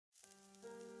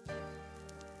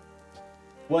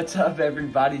What's up,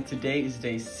 everybody? Today is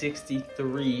day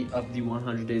 63 of the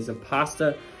 100 days of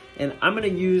pasta, and I'm gonna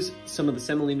use some of the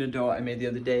semolina dough I made the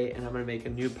other day, and I'm gonna make a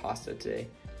new pasta today.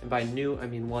 And by new, I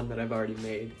mean one that I've already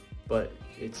made, but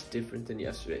it's different than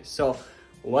yesterday. So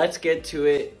let's get to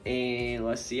it and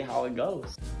let's see how it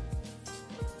goes.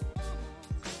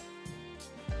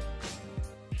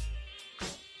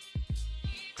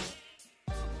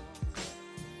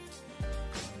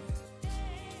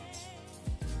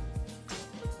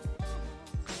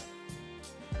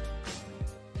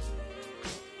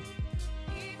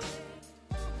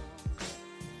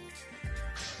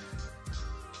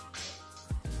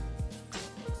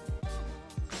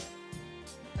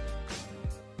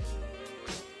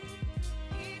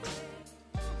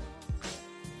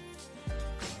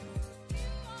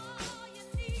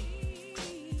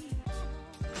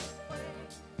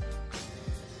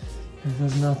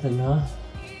 There's nothing, huh?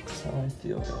 That's how I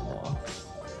feel right now.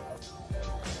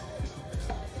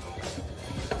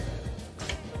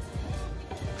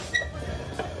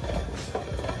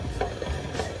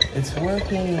 It's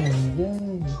working!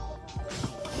 Yay!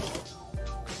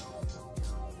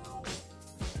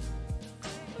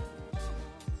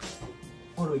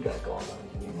 What do we got going on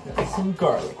here? We got some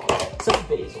garlic, some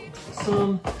basil,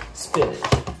 some spinach,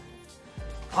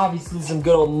 obviously some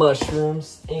good old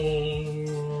mushrooms, and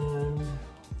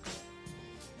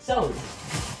celery.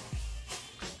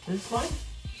 Is this mine?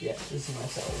 Yeah, this is my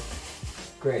celery.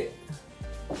 Great.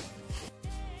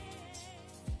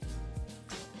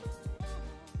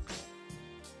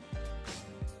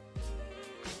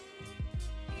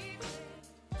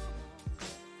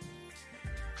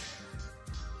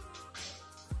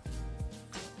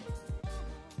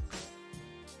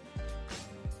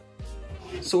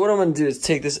 So what I'm gonna do is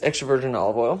take this extra virgin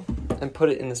olive oil and put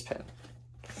it in this pan.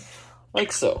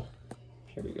 Like so.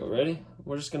 Here we go, ready?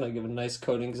 We're just gonna give a nice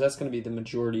coating because that's gonna be the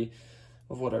majority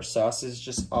of what our sauce is,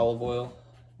 just olive oil,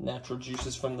 natural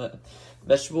juices from the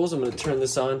vegetables. I'm gonna turn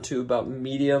this on to about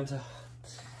medium to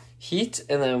heat,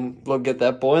 and then we'll get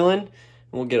that boiling, and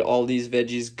we'll get all these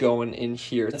veggies going in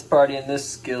here. It's already in this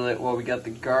skillet while we got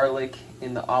the garlic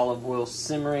in the olive oil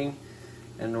simmering,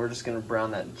 and we're just gonna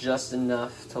brown that just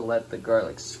enough to let the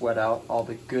garlic sweat out all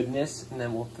the goodness, and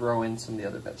then we'll throw in some of the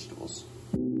other vegetables.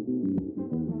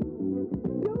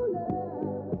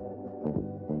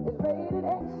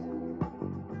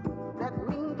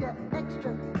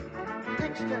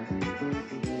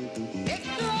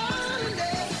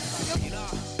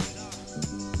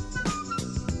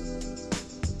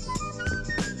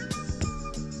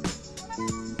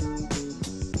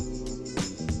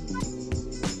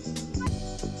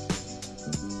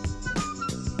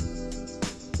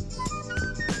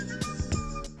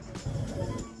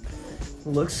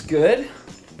 Looks good.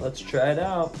 Let's try it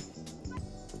out.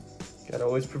 Gotta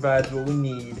always provide what we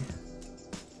need.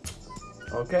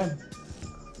 Okay.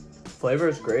 Flavor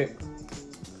is great.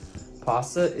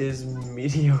 Pasta is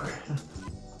mediocre.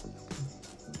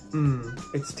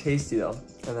 It's tasty though,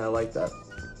 and I like that.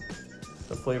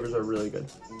 The flavors are really good.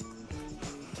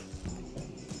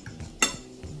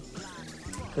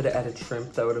 Could have added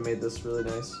shrimp, that would have made this really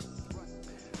nice.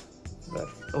 But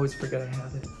I always forget I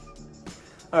have it.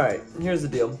 All right, here's the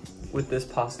deal with this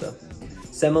pasta.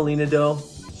 Semolina dough,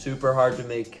 super hard to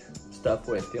make stuff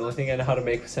with. The only thing I know how to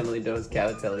make with semolina dough is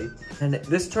cavatelli. And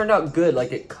this turned out good,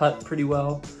 like it cut pretty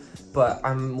well, but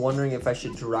I'm wondering if I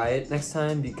should dry it next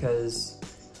time because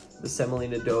the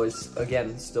semolina dough is,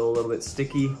 again, still a little bit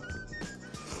sticky.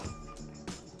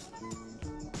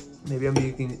 Maybe I'm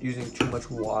using too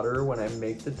much water when I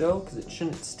make the dough because it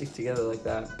shouldn't stick together like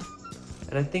that.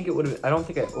 And I think it would have, I don't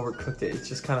think I overcooked it. It's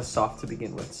just kind of soft to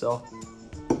begin with, so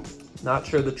not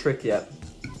sure the trick yet.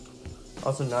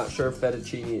 Also not sure if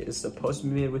fettuccine is supposed to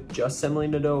be made with just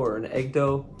semolina dough or an egg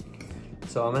dough.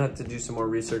 So I'm gonna have to do some more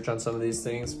research on some of these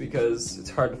things because it's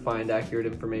hard to find accurate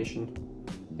information.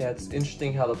 Yeah, it's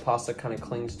interesting how the pasta kind of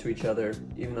clings to each other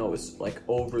even though it was like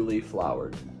overly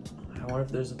floured. I wonder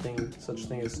if there's such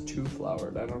thing as too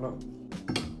floured, I don't know.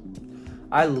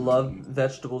 I love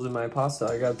vegetables in my pasta,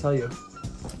 I gotta tell you.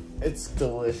 It's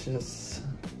delicious.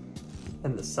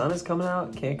 And the sun is coming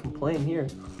out, can't complain here.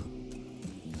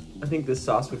 I think this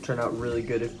sauce would turn out really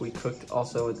good if we cooked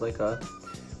also with like a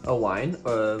wine.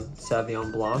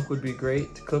 Sauvignon Blanc would be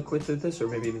great to cook with this, or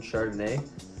maybe even Chardonnay.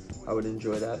 I would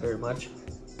enjoy that very much.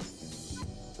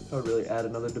 That would really add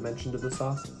another dimension to the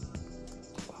sauce.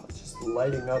 Wow, it's just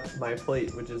lighting up my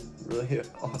plate, which is really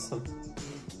awesome.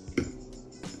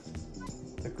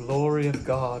 The glory of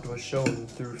God was shown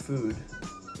through food.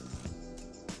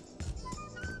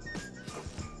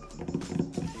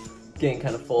 Getting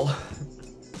kind of full.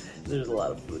 There's a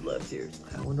lot of food left here.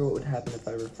 I wonder what would happen if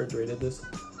I refrigerated this.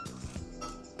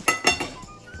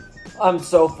 I'm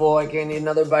so full, I can't eat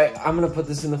another bite. I'm gonna put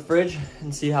this in the fridge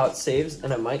and see how it saves,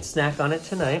 and I might snack on it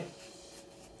tonight.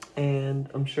 And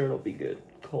I'm sure it'll be good.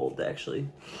 Cold, actually.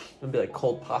 It'll be like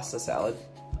cold pasta salad,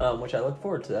 which I look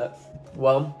forward to that.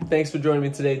 Well, thanks for joining me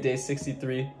today, day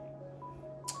 63.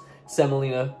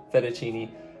 Semolina fettuccine.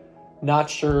 Not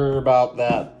sure about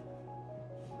that.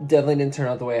 Definitely didn't turn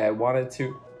out the way I wanted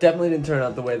to. Definitely didn't turn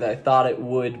out the way that I thought it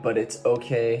would, but it's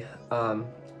okay.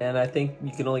 And I think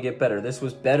you can only get better. This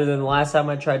was better than the last time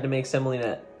I tried to make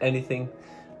semolina anything.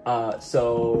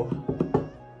 So,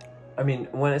 I mean,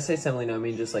 when I say semolina, I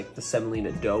mean just like the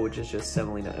semolina dough, which is just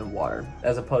semolina and water,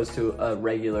 as opposed to a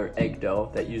regular egg dough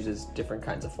that uses different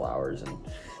kinds of flours and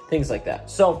things like that.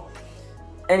 So,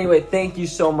 anyway, thank you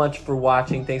so much for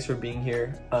watching. Thanks for being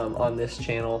here on this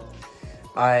channel.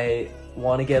 I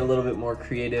want to get a little bit more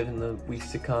creative in the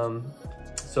weeks to come.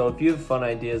 So if you have fun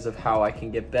ideas of how I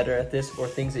can get better at this or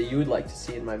things that you would like to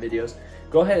see in my videos,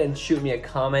 go ahead and shoot me a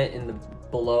comment in the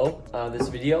below this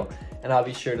video, and I'll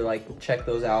be sure to like check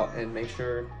those out and make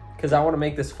sure, because I want to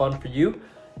make this fun for you,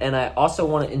 and I also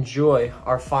want to enjoy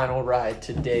our final ride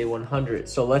to day 100.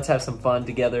 So let's have some fun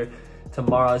together.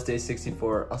 Tomorrow is day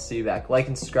 64. I'll see you back. Like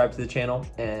and subscribe to the channel,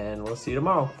 and we'll see you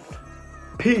tomorrow.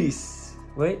 Peace.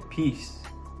 Wait, peace.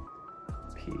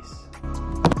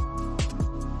 Peace.